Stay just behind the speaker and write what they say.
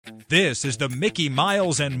This is the Mickey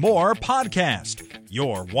Miles and More podcast,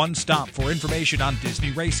 your one-stop for information on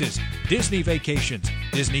Disney races, Disney vacations,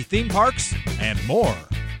 Disney theme parks, and more.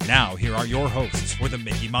 Now, here are your hosts for the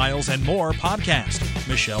Mickey Miles and More podcast,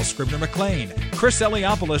 Michelle Scribner-McLean, Chris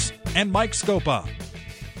Eliopoulos, and Mike Scopa.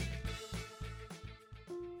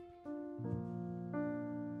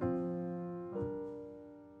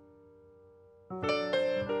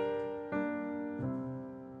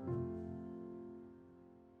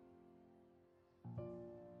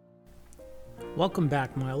 Welcome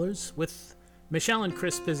back, Milers. With Michelle and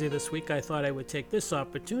Chris busy this week, I thought I would take this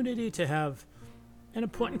opportunity to have an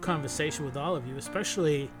important conversation with all of you,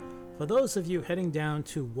 especially for those of you heading down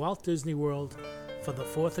to Walt Disney World for the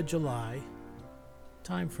 4th of July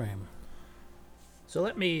timeframe. So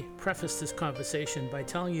let me preface this conversation by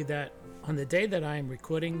telling you that on the day that I am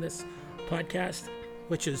recording this podcast,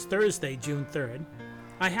 which is Thursday, June 3rd,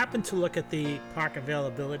 I happened to look at the park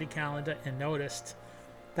availability calendar and noticed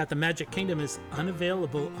that the Magic Kingdom is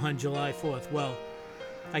unavailable on July 4th. Well,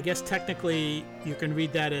 I guess technically you can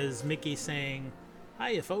read that as Mickey saying,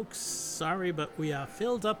 "Hiya folks, sorry, but we are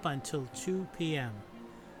filled up until 2 p.m.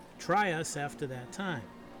 Try us after that time."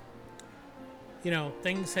 You know,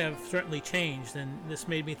 things have certainly changed, and this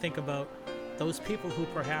made me think about those people who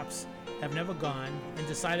perhaps have never gone and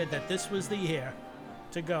decided that this was the year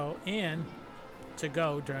to go, and to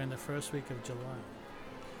go during the first week of July.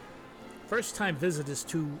 First-time visitors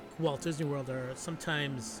to Walt Disney World are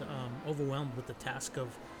sometimes overwhelmed with the task of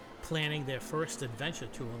planning their first adventure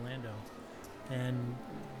to Orlando and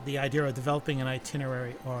the idea of developing an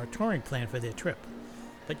itinerary or touring plan for their trip.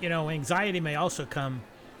 But, you know, anxiety may also come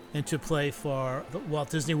into play for the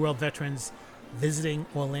Walt Disney World veterans visiting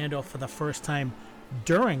Orlando for the first time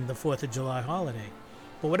during the 4th of July holiday.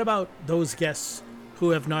 But what about those guests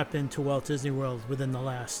who have not been to Walt Disney World within the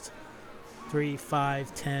last 3,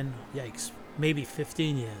 5, 10, yikes, maybe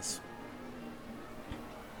 15 years.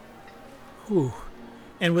 Whew.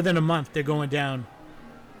 And within a month, they're going down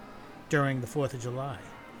during the 4th of July.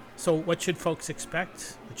 So what should folks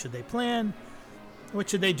expect? What should they plan? What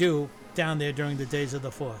should they do down there during the days of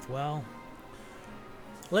the 4th? Well,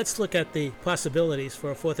 let's look at the possibilities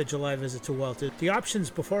for a 4th of July visit to Walt. The options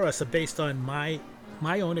before us are based on my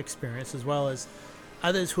own experience, as well as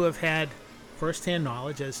others who have had first-hand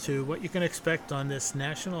knowledge as to what you can expect on this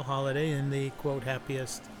national holiday in the, quote,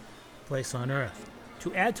 happiest place on earth.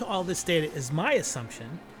 To add to all this data is my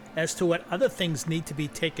assumption as to what other things need to be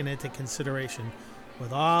taken into consideration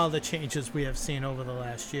with all the changes we have seen over the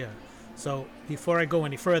last year. So before I go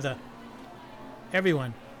any further,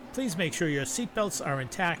 everyone, please make sure your seatbelts are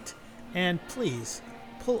intact, and please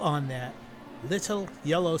pull on that little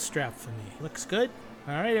yellow strap for me. Looks good?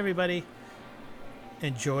 All right, everybody,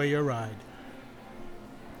 enjoy your ride.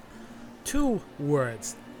 2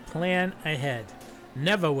 words. Plan ahead.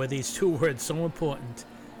 Never were these 2 words so important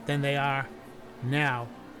than they are now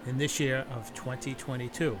in this year of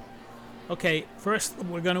 2022. Okay, first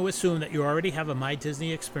we're going to assume that you already have a My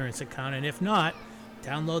Disney Experience account, and if not,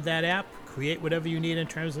 download that app, create whatever you need in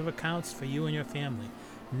terms of accounts for you and your family.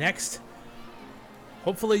 Next,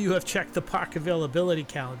 hopefully you have checked the park availability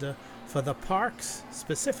calendar for the parks,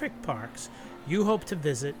 specific parks, you hope to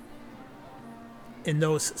visit in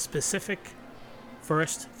those specific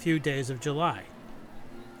first few days of July.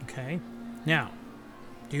 Okay? Now,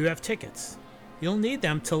 do you have tickets? You'll need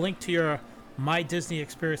them to link to your My Disney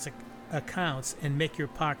Experience accounts and make your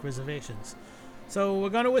park reservations. So we're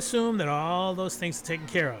going to assume that all those things are taken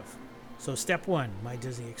care of. So step 1, My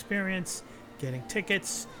Disney Experience, getting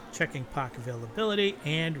tickets, checking park availability,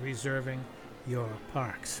 and reserving your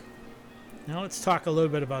parks. Now let's talk a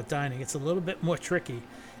little bit about dining. It's a little bit more tricky.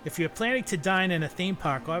 If you're planning to dine in a theme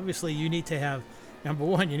park, obviously you need to have, number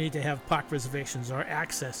 1, you need to have park reservations or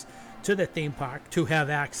access to the theme park to have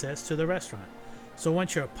access to the restaurant. So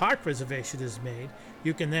once your park reservation is made,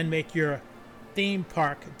 you can then make your theme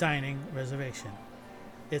park dining reservation.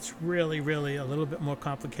 It's really a little bit more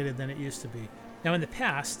complicated than it used to be. Now in the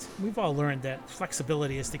past, we've all learned that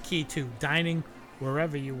flexibility is the key to dining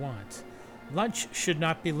wherever you want. Lunch should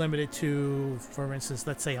not be limited to, for instance,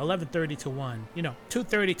 let's say 11:30 to 1.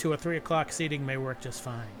 2:30 to a 3 o'clock seating may work just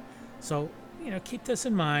fine. So, keep this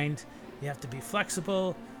in mind. You have to be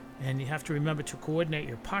flexible, and you have to remember to coordinate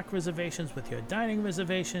your park reservations with your dining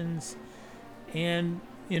reservations. And,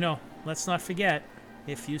 let's not forget,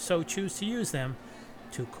 if you so choose to use them,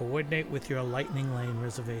 to coordinate with your Lightning Lane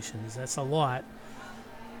reservations. That's a lot.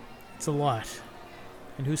 It's a lot.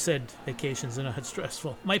 And who said vacations are not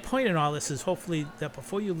stressful? My point in all this is hopefully that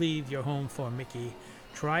before you leave your home for Mickey,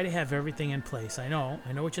 try to have everything in place. I know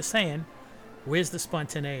what you're saying. Where's the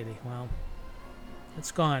spontaneity? Well,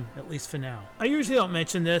 It's gone, at least for now. I usually don't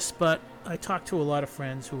mention this, but I talk to a lot of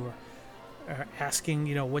friends who are asking,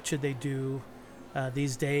 what should they do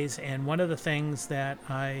these days. And one of the things that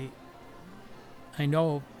I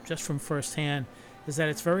know just from firsthand is that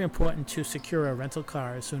it's very important to secure a rental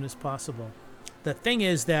car as soon as possible. The thing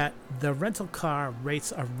is that the rental car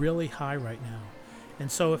rates are really high right now. And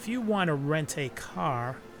so if you want to rent a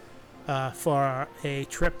car for a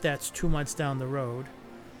trip that's 2 months down the road,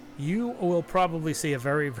 you will probably see a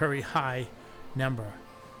very, very high number.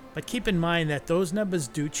 But keep in mind that those numbers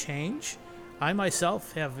do change. I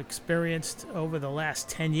myself have experienced over the last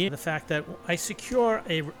 10 years the fact that I secure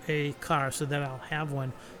a car so that I'll have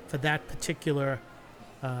one for that particular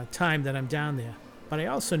time that I'm down there. But I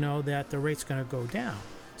also know that the rate's going to go down.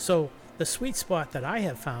 So the sweet spot that I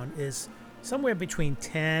have found is somewhere between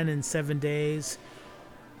 10 and 7 days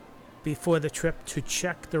before the trip to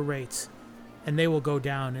check the rates, and they will go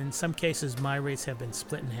down. In some cases, my rates have been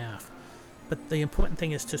split in half. But the important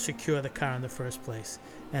thing is to secure the car in the first place,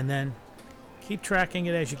 and then keep tracking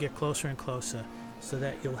it as you get closer and closer, so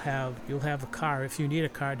that you'll have a car if you need a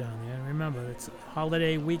car down there. And remember, it's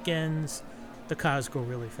holiday weekends; the cars go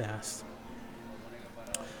really fast.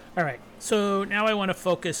 All right, so now I want to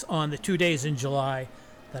focus on the 2 days in July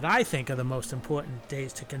that I think are the most important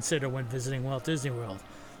days to consider when visiting Walt Disney World.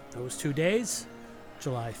 Those 2 days,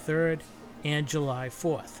 July 3rd and July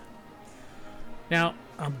 4th. Now,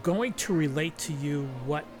 I'm going to relate to you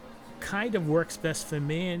what kind of works best for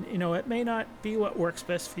me, and it may not be what works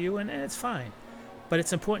best for you, and it's fine. But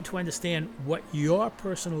it's important to understand what your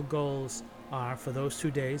personal goals are for those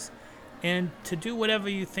 2 days, and to do whatever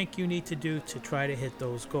you think you need to do to try to hit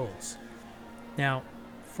those goals. Now,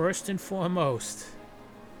 first and foremost,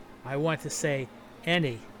 I want to say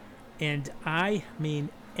any, and I mean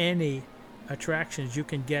any, attractions you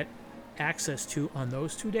can get access to on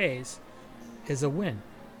those 2 days is a win.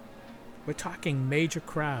 We're talking major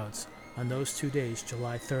crowds on those 2 days,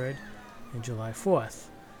 July 3rd and July 4th.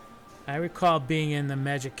 I recall being in the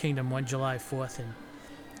Magic Kingdom one July 4th, and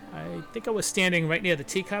I think I was standing right near the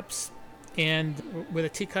teacups, and where the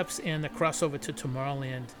teacups and the crossover to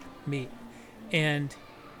Tomorrowland meet, and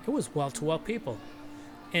it was wall-to-wall people.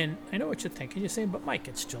 And I know what you're thinking. You're saying, but Mike,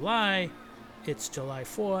 it's July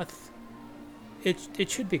 4th. It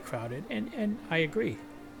should be crowded, and I agree.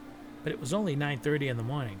 But it was only 9:30 in the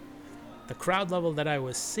morning. The crowd level that I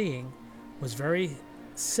was seeing was very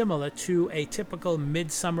similar to a typical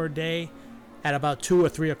midsummer day at about 2 or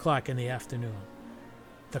 3 o'clock in the afternoon.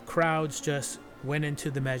 The crowds just went into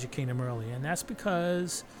the Magic Kingdom early, and that's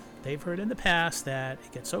because they've heard in the past that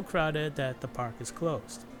it gets so crowded that the park is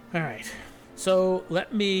closed. All right. So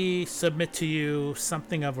let me submit to you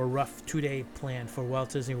something of a rough 2-day plan for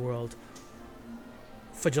Walt Disney World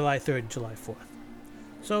for July 3rd and July 4th.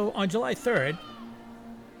 So on July 3rd,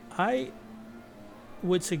 I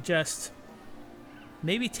would suggest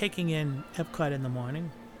maybe taking in Epcot in the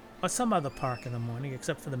morning, or some other park in the morning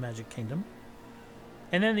except for the Magic Kingdom.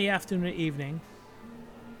 And then the afternoon and evening,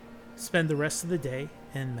 spend the rest of the day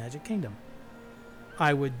in Magic Kingdom.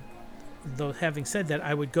 Though having said that,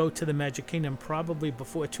 I would go to the Magic Kingdom probably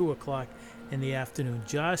before 2 o'clock in the afternoon,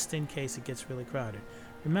 just in case it gets really crowded.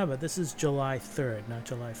 Remember, this is July 3rd, not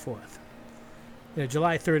July 4th.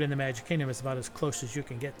 July 3rd in the Magic Kingdom is about as close as you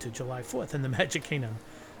can get to July 4th in the Magic Kingdom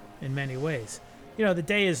in many ways. The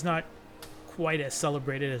day is not quite as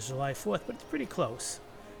celebrated as July 4th, but it's pretty close.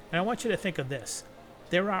 And I want you to think of this.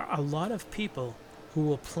 There are a lot of people who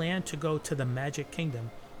will plan to go to the Magic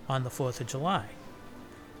Kingdom on the 4th of July.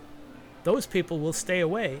 Those people will stay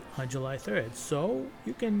away on July 3rd. So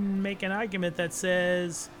you can make an argument that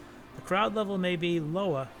says the crowd level may be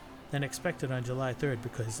lower than expected on July 3rd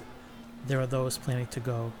because there are those planning to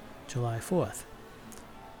go July 4th.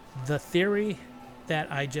 The theory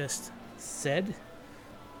that I just said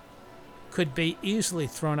could be easily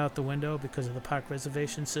thrown out the window because of the park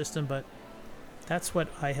reservation system, but that's what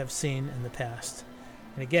I have seen in the past.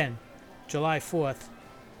 And again, July 4th,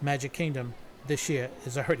 Magic Kingdom this year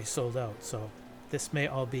is already sold out, so this may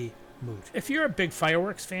all be moot. If you're a big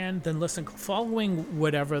fireworks fan, then listen, following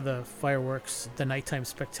whatever the fireworks, the nighttime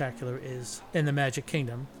spectacular is in the Magic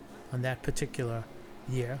Kingdom on that particular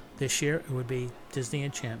year. This year, it would be Disney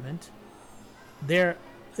Enchantment. There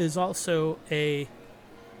is also a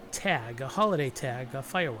holiday tag of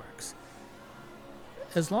fireworks.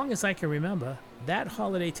 As long as I can remember, that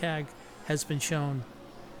holiday tag has been shown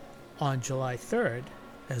on July 3rd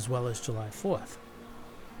as well as July 4th.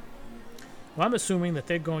 Well, I'm assuming that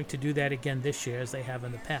they're going to do that again this year as they have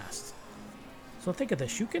in the past. So think of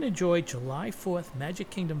this. You can enjoy July 4th Magic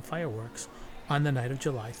Kingdom fireworks on the night of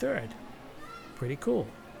July 3rd. Pretty cool.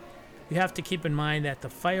 You have to keep in mind that the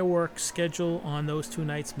fireworks schedule on those 2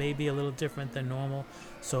 nights may be a little different than normal,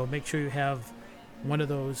 so make sure you have one of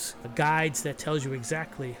those guides that tells you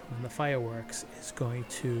exactly when the fireworks is going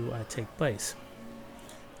to take place.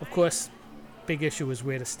 Of course, big issue is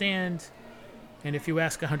where to stand, and if you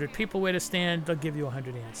ask 100 people where to stand, they'll give you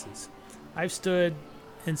 100 answers. I've stood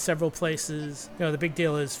in several places. The big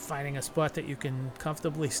deal is finding a spot that you can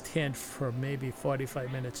comfortably stand for maybe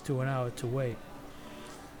 45 minutes to an hour to wait.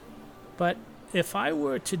 But if I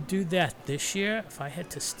were to do that this year, if I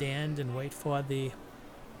had to stand and wait for the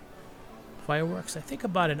fireworks, I think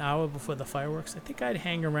about an hour before the fireworks, I think I'd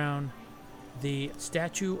hang around the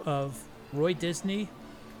statue of Roy Disney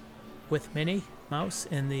with Minnie Mouse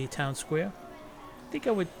in the town square. I think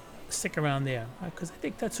I would stick around there because I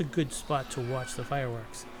think that's a good spot to watch the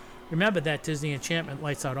fireworks. Remember that Disney Enchantment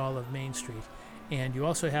lights out all of Main Street, and you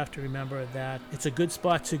also have to remember that it's a good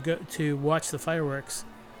spot to go to watch the fireworks,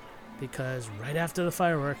 because right after the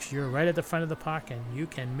fireworks you're right at the front of the park and you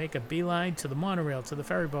can make a beeline to the monorail, to the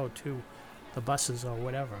ferry boat, to the buses or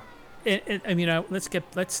whatever.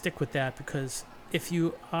 Let's stick with that, because if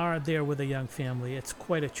you are there with a young family, it's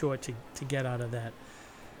quite a chore to get out of that.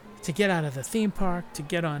 To get out of the theme park, to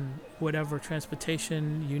get on whatever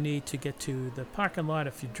transportation you need to get to the parking lot.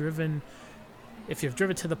 If you've driven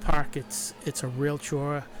to the park, it's a real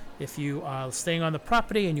chore. If you are staying on the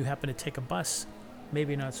property and you happen to take a bus,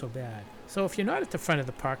 maybe not so bad. So if you're not at the front of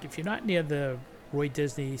the park, if you're not near the Roy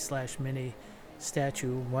Disney / Minnie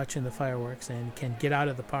statue watching the fireworks and can get out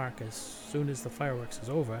of the park as soon as the fireworks is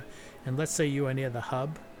over, and let's say you are near the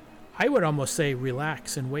hub, I would almost say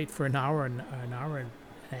relax and wait for an hour and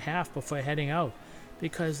a half before heading out,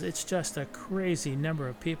 because it's just a crazy number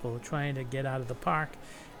of people trying to get out of the park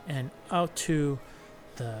and out to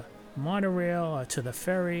the monorail or to the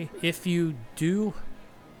ferry. If you do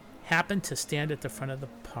happen to stand at the front of the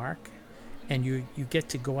park and you get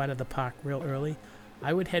to go out of the park real early,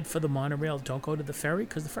 I would head for the monorail. Don't go to the ferry,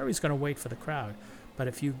 because the ferry's going to wait for the crowd. But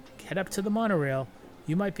if you head up to the monorail,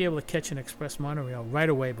 you might be able to catch an express monorail right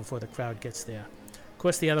away before the crowd gets there. Of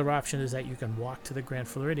course, the other option is that you can walk to the Grand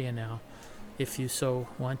Floridian now, if you so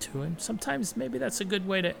want to, and sometimes maybe that's a good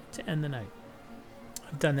way to end the night.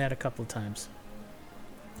 I've done that a couple of times.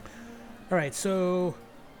 All right, so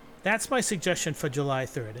that's my suggestion for July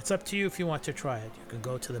 3rd. It's up to you if you want to try it. You can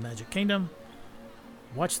go to the Magic Kingdom,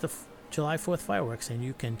 watch the July 4th fireworks, and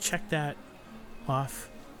you can check that off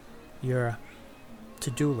your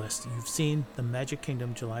to-do list. You've seen the Magic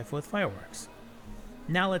Kingdom July 4th fireworks.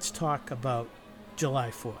 Now let's talk about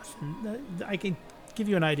July 4th. I can give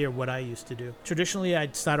you an idea of what I used to do. Traditionally,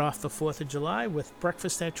 I'd start off the 4th of July with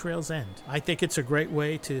breakfast at Trails End. I think it's a great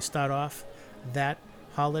way to start off that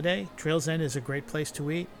holiday. Trails End is a great place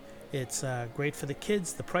to eat. It's great for the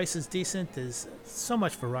kids. The price is decent. There's so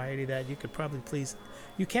much variety that you can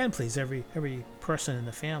please every person in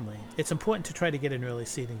the family. It's important to try to get an early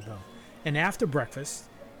seating though. And after breakfast,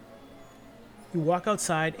 you walk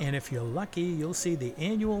outside, and if you're lucky, you'll see the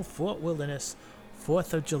annual Fort Wilderness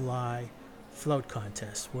 4th of July float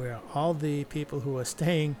contest, where all the people who are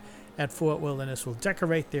staying at Fort Wilderness will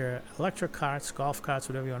decorate their electric carts, golf carts,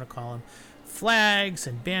 whatever you want to call them, flags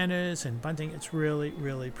and banners and bunting. It's really,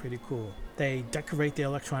 really pretty cool. They decorate the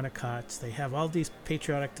electronic carts. They have all these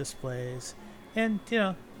patriotic displays, and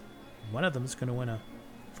one of them is going to win a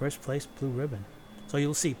first place blue ribbon. So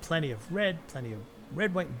you'll see plenty of red,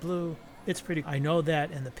 white, and blue. It's pretty. I know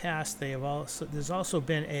that in the past there's also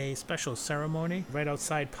been a special ceremony right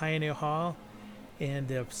outside Pioneer Hall, and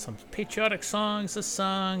there's some patriotic songs are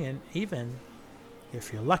sung, and even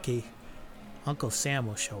if you're lucky, Uncle Sam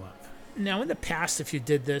will show up. Now, in the past, if you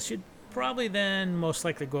did this, you'd probably then most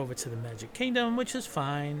likely go over to the Magic Kingdom, which is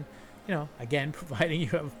fine. Again, providing you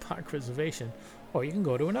have a park reservation, or you can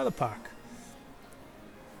go to another park.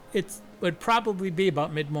 It would probably be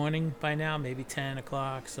about mid-morning by now, maybe 10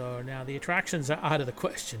 o'clock. So now the attractions are out of the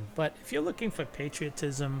question. But if you're looking for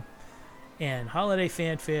patriotism and holiday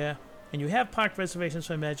fanfare, and you have park reservations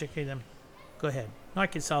for Magic Kingdom, go ahead.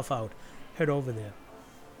 Knock yourself out. Head over there.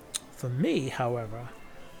 For me, however,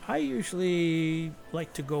 I usually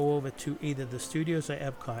like to go over to either the studios or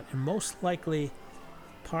Epcot, and most likely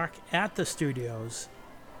park at the studios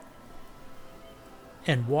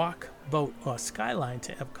and walk, boat, or skyline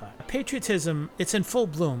to Epcot. Patriotism, it's in full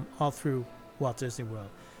bloom all through Walt Disney World.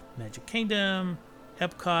 Magic Kingdom,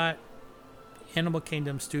 Epcot, Animal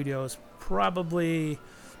Kingdom Studios, probably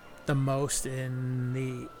the most in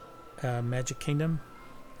the Magic Kingdom.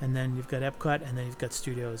 And then you've got Epcot, and then you've got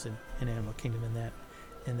Studios in Animal Kingdom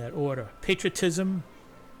in that order. Patriotism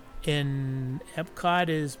in Epcot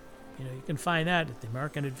is, you can find that at the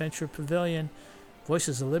American Adventure Pavilion.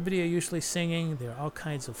 Voices of Liberty are usually singing. There are all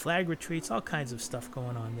kinds of flag retreats, all kinds of stuff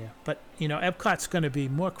going on there. But, Epcot's going to be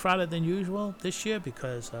more crowded than usual this year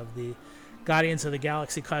because of the Guardians of the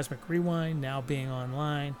Galaxy Cosmic Rewind now being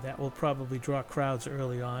online. That will probably draw crowds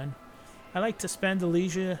early on. I like to spend a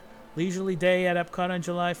leisurely day at Epcot on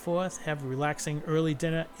July 4th, have a relaxing early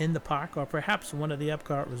dinner in the park or perhaps one of the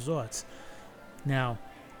Epcot resorts. Now,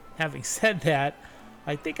 having said that,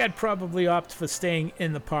 I think I'd probably opt for staying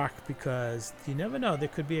in the park because you never know, there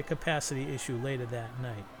could be a capacity issue later that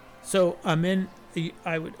night. So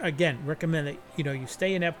I would again recommend that you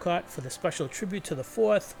stay in Epcot for the special tribute to the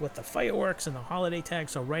 4th with the fireworks and the holiday tag.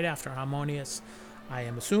 So right after Harmonious, I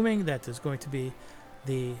am assuming that there's going to be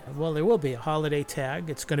there will be a holiday tag.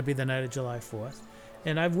 It's going to be the night of July 4th.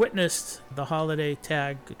 And I've witnessed the holiday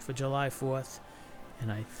tag for July 4th,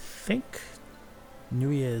 and I think New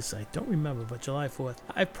Year's, I don't remember, but July 4th.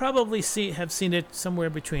 I probably have seen it somewhere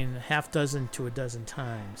between a half dozen to a dozen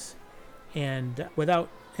times. And without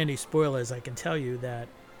any spoilers, I can tell you that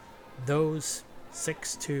those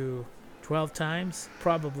 6 to 12 times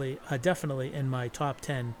probably are definitely in my top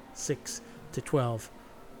 10 6 to 12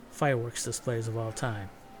 fireworks displays of all time.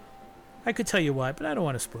 I could tell you why, but I don't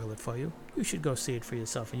want to spoil it for you. You should go see it for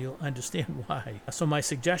yourself and you'll understand why. So my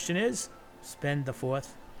suggestion is spend the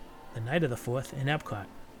night of the 4th in Epcot.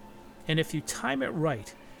 And if you time it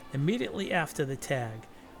right, immediately after the tag,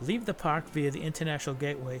 leave the park via the International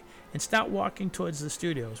Gateway and start walking towards the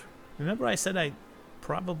studios. Remember I said I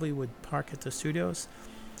probably would park at the studios?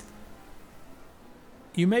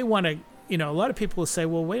 You may want to, a lot of people will say,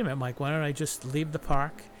 well, wait a minute, Mike, why don't I just leave the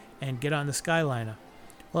park and get on the Skyliner?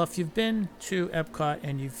 Well, if you've been to Epcot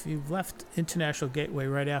and you've left International Gateway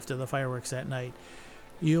right after the fireworks that night,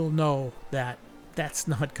 you'll know that that's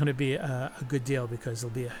not going to be a good deal because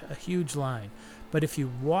there'll be a huge line. But if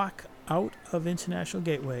you walk out of International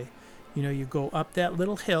Gateway, you go up that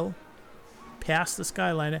little hill past the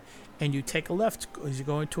Skyliner and you take a left as you're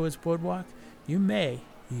going towards Boardwalk, you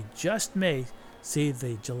just may see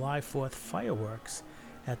the July 4th fireworks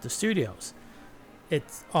at the studios. It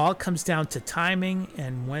all comes down to timing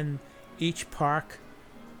and when each park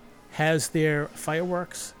has their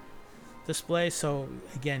fireworks display. So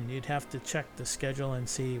again, you'd have to check the schedule and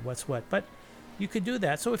see what's what, but you could do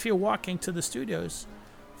that. So if you're walking to the studios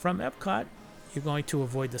from Epcot, you're going to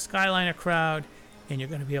avoid the Skyliner crowd and you're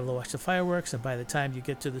going to be able to watch the fireworks. And by the time you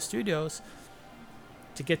get to the studios,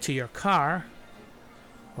 to get to your car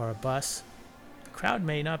or a bus, the crowd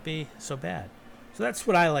may not be so bad. So that's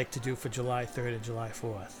what I like to do for July 3rd and July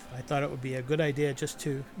 4th. I thought it would be a good idea just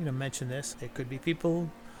to mention this. There could be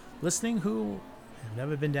people listening who have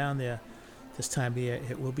never been down there this time of year.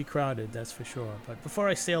 It will be crowded, that's for sure. But before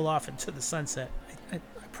I sail off into the sunset, I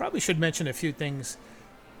probably should mention a few things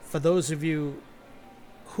for those of you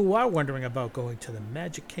who are wondering about going to the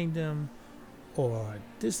Magic Kingdom or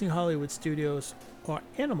Disney Hollywood Studios or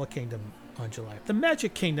Animal Kingdom on July. The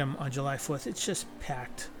Magic Kingdom on July 4th, it's just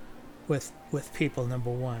packed with people, number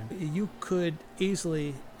one. You could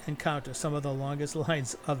easily encounter some of the longest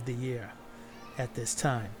lines of the year at this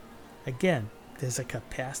time. Again, there's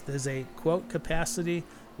a quote capacity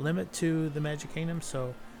limit to the Magic Kingdom,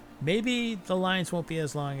 so maybe the lines won't be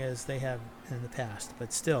as long as they have in the past,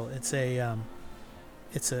 but still it's a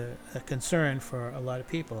concern for a lot of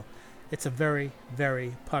people. It's a very,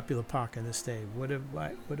 very popular park in the state. What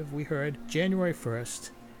have we heard? January 1st,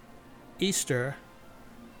 Easter,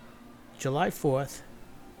 July 4th,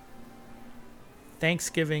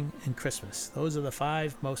 Thanksgiving, and Christmas. Those are the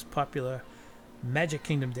 5 most popular Magic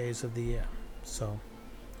Kingdom days of the year. So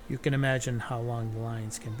you can imagine how long the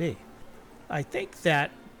lines can be. I think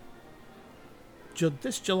that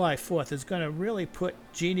this July 4th is going to really put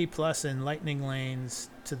Genie Plus and Lightning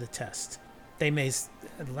Lanes to the test.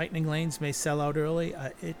 Lightning Lanes may sell out early.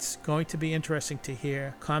 It's going to be interesting to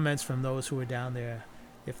hear comments from those who are down there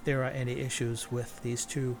if there are any issues with these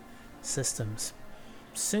two systems.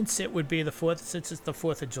 Since it would be since it's the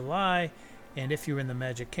 4th of July, and if you're in the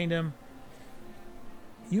Magic Kingdom,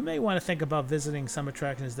 you may want to think about visiting some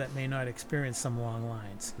attractions that may not experience some long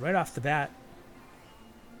lines. Right off the bat,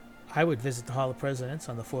 I would visit the Hall of Presidents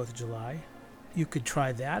on the 4th of July. You could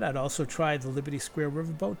try that. I'd also try the Liberty Square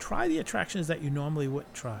Riverboat. Try the attractions that you normally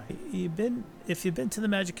wouldn't try. If you've been to the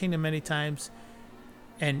Magic Kingdom many times,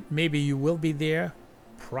 and maybe you will be there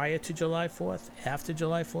prior to July 4th, after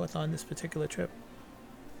July 4th on this particular trip,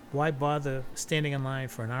 why bother standing in line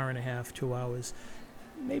for an hour and a half, 2 hours?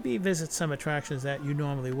 Maybe visit some attractions that you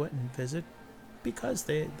normally wouldn't visit because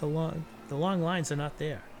the long lines are not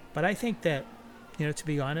there. But I think that, to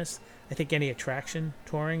be honest, I think any attraction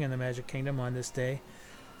touring in the Magic Kingdom on this day,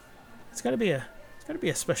 it's going to be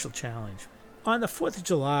a special challenge. On the 4th of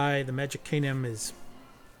July, the Magic Kingdom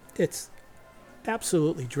it's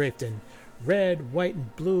absolutely draped in red, white,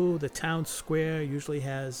 and blue. The town square usually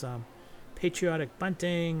has patriotic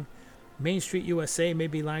bunting. Main Street USA may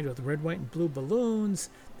be lined with red, white, and blue balloons.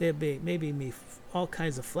 There'll be maybe all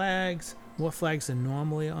kinds of flags, more flags than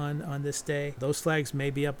normally on this day. Those flags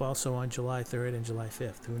may be up also on July 3rd and July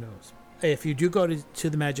 5th. Who knows? If you do go to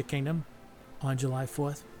the Magic Kingdom on July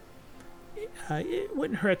 4th, it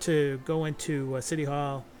wouldn't hurt to go into City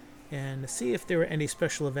Hall and see if there are any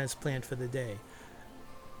special events planned for the day.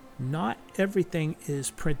 Not everything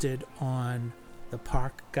is printed on the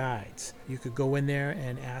park guides. You could go in there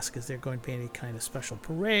and ask, is there going to be any kind of special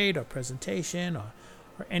parade or presentation or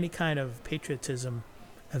any kind of patriotic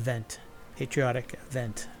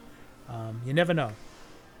event. You never know.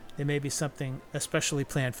 There may be something especially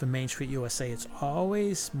planned for Main Street USA. It's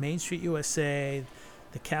always Main Street USA,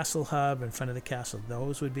 the Castle Hub in front of the castle.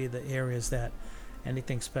 Those would be the areas that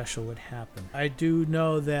anything special would happen. I do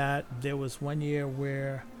know that there was one year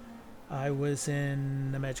where I was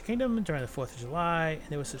in the Magic Kingdom during the 4th of July, and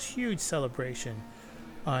there was this huge celebration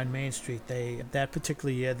on Main Street. That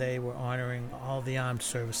particular year, they were honoring all the armed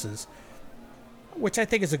services, which I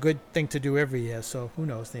think is a good thing to do every year, so who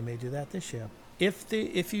knows, they may do that this year.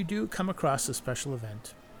 If you do come across a special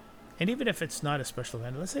event, and even if it's not a special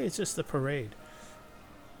event, let's say it's just the parade,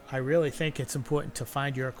 I really think it's important to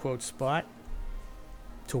find your quote spot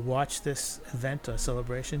to watch this event or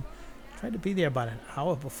celebration. Try to be there about an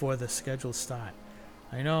hour before the scheduled start.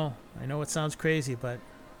 I know it sounds crazy, but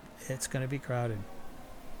it's going to be crowded.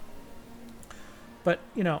 But,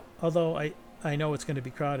 although I know it's going to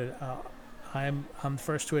be crowded, I'm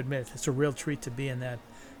first to admit it's a real treat to be in that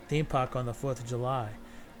theme park on the 4th of July,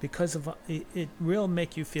 because of it will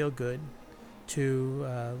make you feel good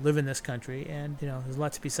to live in this country, and there's a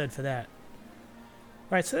lot to be said for that.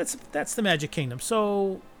 All right, so that's the Magic Kingdom.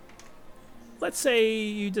 So let's say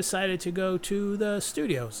you decided to go to the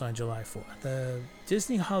studios on July 4th. The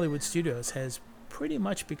Disney Hollywood Studios has pretty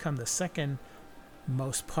much become the second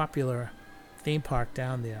most popular theme park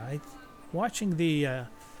down there. Watching the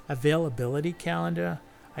availability calendar,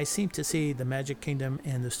 I seem to see the Magic Kingdom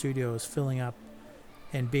and the studios filling up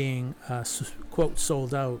and being, quote,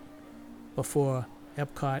 sold out before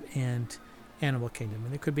Epcot and Animal Kingdom.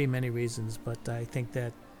 And there could be many reasons, but I think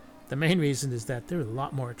that the main reason is that there are a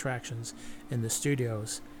lot more attractions in the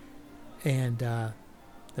studios and the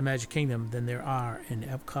Magic Kingdom than there are in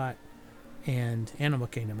Epcot and Animal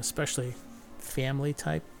Kingdom, especially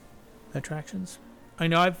family-type attractions. I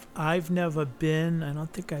know I've never been, I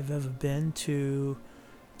don't think I've ever been to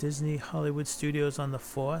Disney Hollywood Studios on the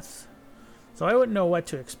 4th, so I wouldn't know what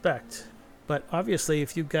to expect. But obviously,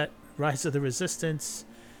 if you've got Rise of the Resistance,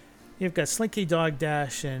 you've got Slinky Dog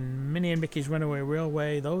Dash, and Minnie and Mickey's Runaway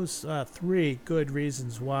Railway, those are three good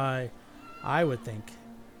reasons why I would think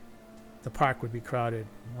the park would be crowded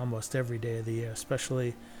almost every day of the year,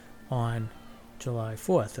 especially on July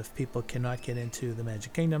 4th. If people cannot get into the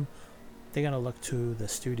Magic Kingdom, they're going to look to the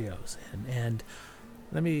studios. And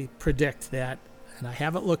let me predict that, and I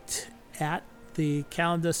haven't looked at the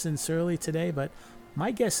calendar since early today, but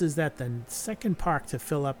my guess is that the second park to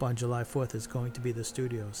fill up on July 4th is going to be the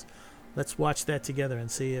studios. Let's watch that together and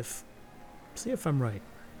see if I'm right.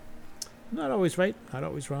 I'm not always right, not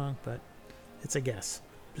always wrong, but it's a guess.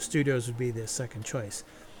 The studios would be their second choice.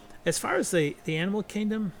 As far as the Animal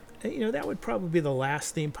Kingdom, that would probably be the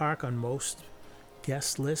last theme park on most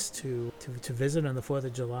guest lists to visit on the 4th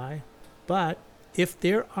of July. But if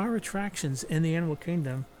there are attractions in the Animal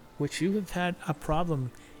Kingdom which you have had a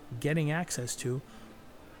problem getting access to,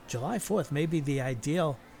 July 4th may be the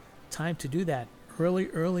ideal time to do that.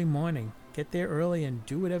 Early morning. Get there early and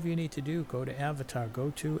do whatever you need to do. Go to Avatar,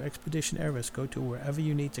 go to Expedition Everest, go to wherever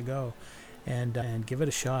you need to go and give it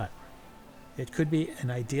a shot. It could be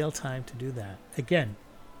an ideal time to do that. Again,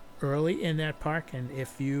 early in that park, and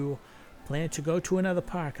if you plan to go to another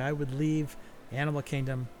park, I would leave Animal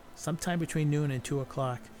Kingdom sometime between noon and 2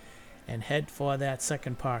 o'clock and head for that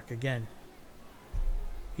second park. Again,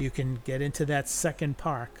 you can get into that second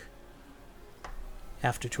park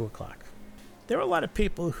after 2 o'clock. There are a lot of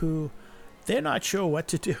people who they're not sure what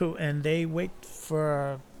to do, and they wait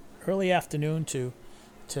for early afternoon to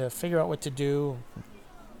figure out what to do.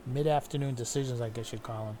 Mid-afternoon decisions, I guess you'd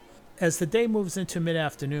call them. As the day moves into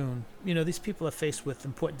mid-afternoon, these people are faced with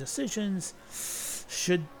important decisions.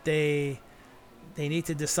 Should they need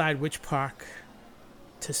to decide which park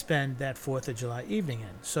to spend that 4th of July evening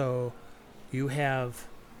in. So you have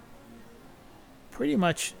pretty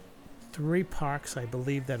much 3 parks, I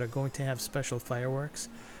believe, that are going to have special fireworks.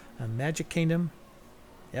 Magic Kingdom,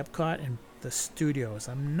 Epcot, and the studios.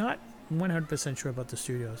 I'm not 100% sure about the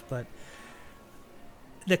studios, but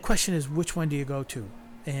the question is, which one do you go to?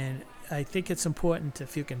 And I think it's important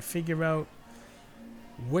if you can figure out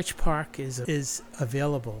which park is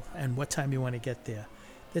available and what time you want to get there.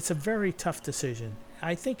 It's a very tough decision.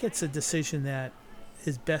 I think it's a decision that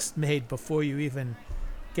is best made before you even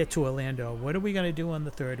get to Orlando. What are we going to do on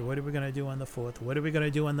the 3rd? What are we going to do on the 4th? What are we going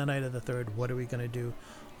to do on the night of the 3rd? What are we going to do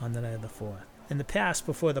on the night of the 4th? In the past,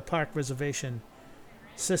 before the park reservation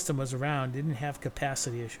system was around, didn't have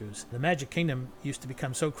capacity issues. The Magic Kingdom used to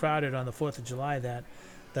become so crowded on the 4th of July that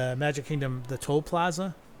the Magic Kingdom, the toll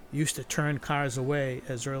plaza, used to turn cars away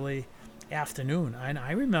as early afternoon.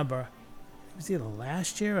 I remember, it was either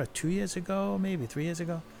last year or 2 years ago, maybe 3 years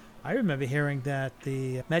ago, I remember hearing that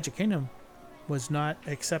the Magic Kingdom was not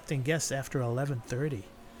accepting guests after 11:30.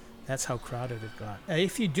 That's how crowded it got.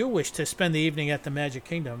 If you do wish to spend the evening at the Magic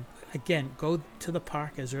Kingdom, again, go to the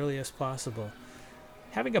park as early as possible.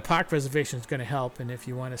 Having a park reservation is going to help, and if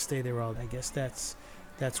you want to stay there all day, I guess that's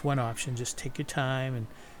one option. Just take your time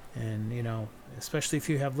and you know, especially if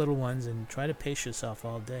you have little ones, and try to pace yourself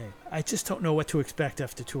all day. I just don't know what to expect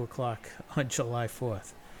after 2 o'clock on July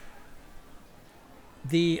 4th.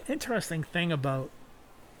 The interesting thing about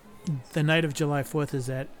the night of July 4th is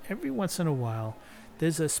that every once in a while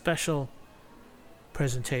there's a special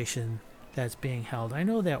presentation that's being held. I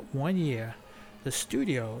know that one year the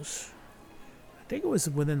studios, I think it was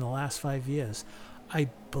within the last 5 years, I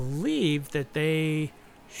believe that they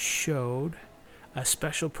showed a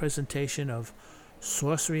special presentation of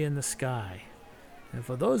Sorcery in the Sky. And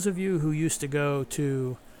for those of you who used to go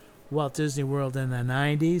to Walt Disney World in the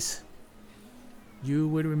 90s, you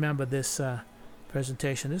would remember this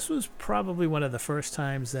presentation. This was probably one of the first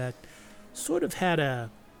times that sort of had a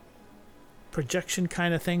projection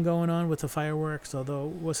kind of thing going on with the fireworks, although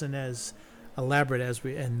it wasn't as elaborate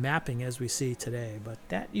and mapping as we see today. But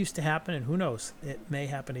that used to happen, and who knows, it may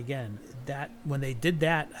happen again. That when they did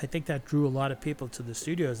that, I think that drew a lot of people to the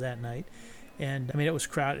studios that night. And I mean, it was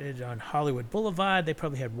crowded on Hollywood Boulevard. They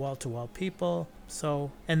probably had wall-to-wall people.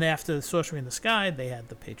 So, and after the Sorcery in the Sky, they had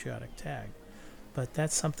the patriotic tag. But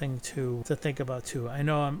that's something to think about too. I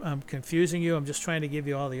know I'm confusing you. I'm just trying to give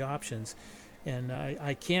you all the options, and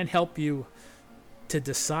I can't help you to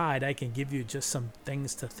decide. I can give you just some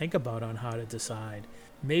things to think about on how to decide.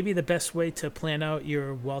 Maybe the best way to plan out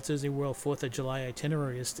your Walt Disney World 4th of July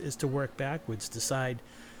itinerary is to work backwards. Decide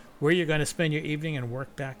where you're going to spend your evening and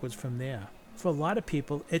work backwards from there. For a lot of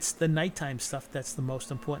people, it's the nighttime stuff that's the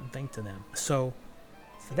most important thing to them. So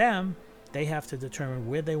for them, they have to determine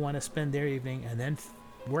where they want to spend their evening and then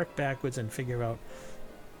work backwards and figure out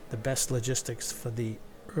the best logistics for the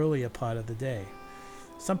earlier part of the day.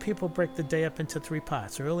 Some people break the day up into 3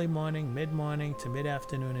 parts: early morning, mid-morning to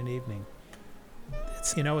mid-afternoon and evening.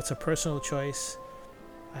 It's a personal choice.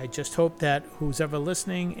 I just hope that who's ever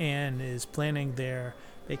listening and is planning their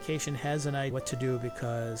vacation has an idea what to do,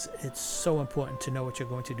 because it's so important to know what you're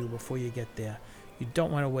going to do before you get there. You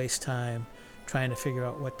don't want to waste time trying to figure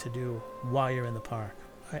out what to do while you're in the park.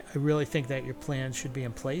 I really think that your plans should be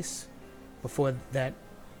in place before that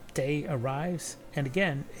day arrives. And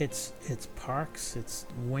again, it's parks, it's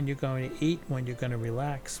when you're going to eat, when you're going to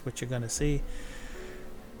relax, what you're going to see.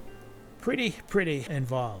 Pretty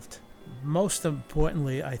involved. Most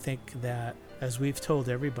importantly, I think that, as we've told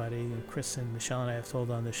everybody, Chris and Michelle and I have told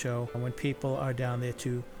on the show, when people are down there,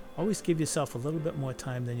 to always give yourself a little bit more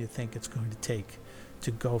time than you think it's going to take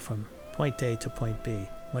to go from point A to point B.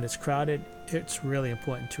 When it's crowded, it's really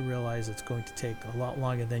important to realize it's going to take a lot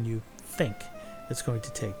longer than you think it's going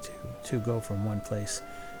to take to go from one place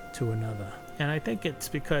to another. And I think it's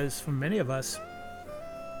because for many of us,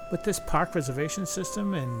 with this park reservation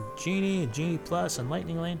system and Genie Plus and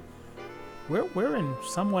Lightning Lane, we're in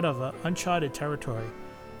somewhat of an uncharted territory,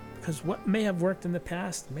 because what may have worked in the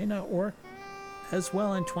past may not work as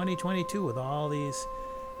well in 2022 with all these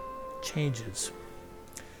changes.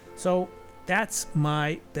 So that's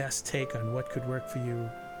my best take on what could work for you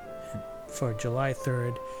for July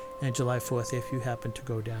 3rd and July 4th if you happen to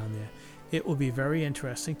go down there. It will be very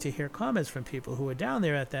interesting to hear comments from people who were down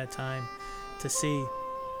there at that time to see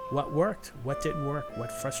what worked, what didn't work,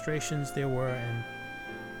 what frustrations there were, and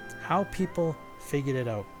how people figured it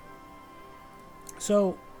out.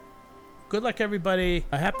 So good luck, everybody.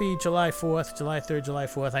 A happy July 4th, July 3rd, July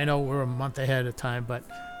 4th. I know we're a month ahead of time, but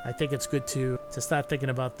I think it's good to start thinking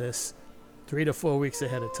about this 3 to 4 weeks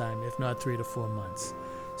ahead of time, if not 3 to 4 months.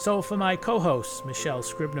 So for my co-hosts, Michelle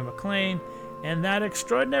Scribner McLean, and that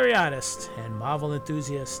extraordinary artist and Marvel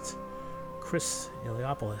enthusiast, Chris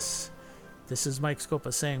Iliopoulos, this is Mike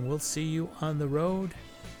Scopa saying we'll see you on the road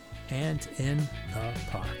and in the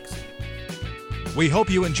parks. We hope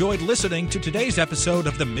you enjoyed listening to today's episode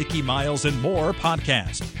of the Mickey Miles and More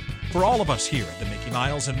podcast. For all of us here at the Mickey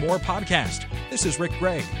Miles and More podcast, this is Rick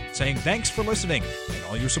Gray saying thanks for listening and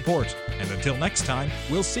all your support. And until next time,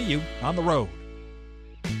 we'll see you on the road.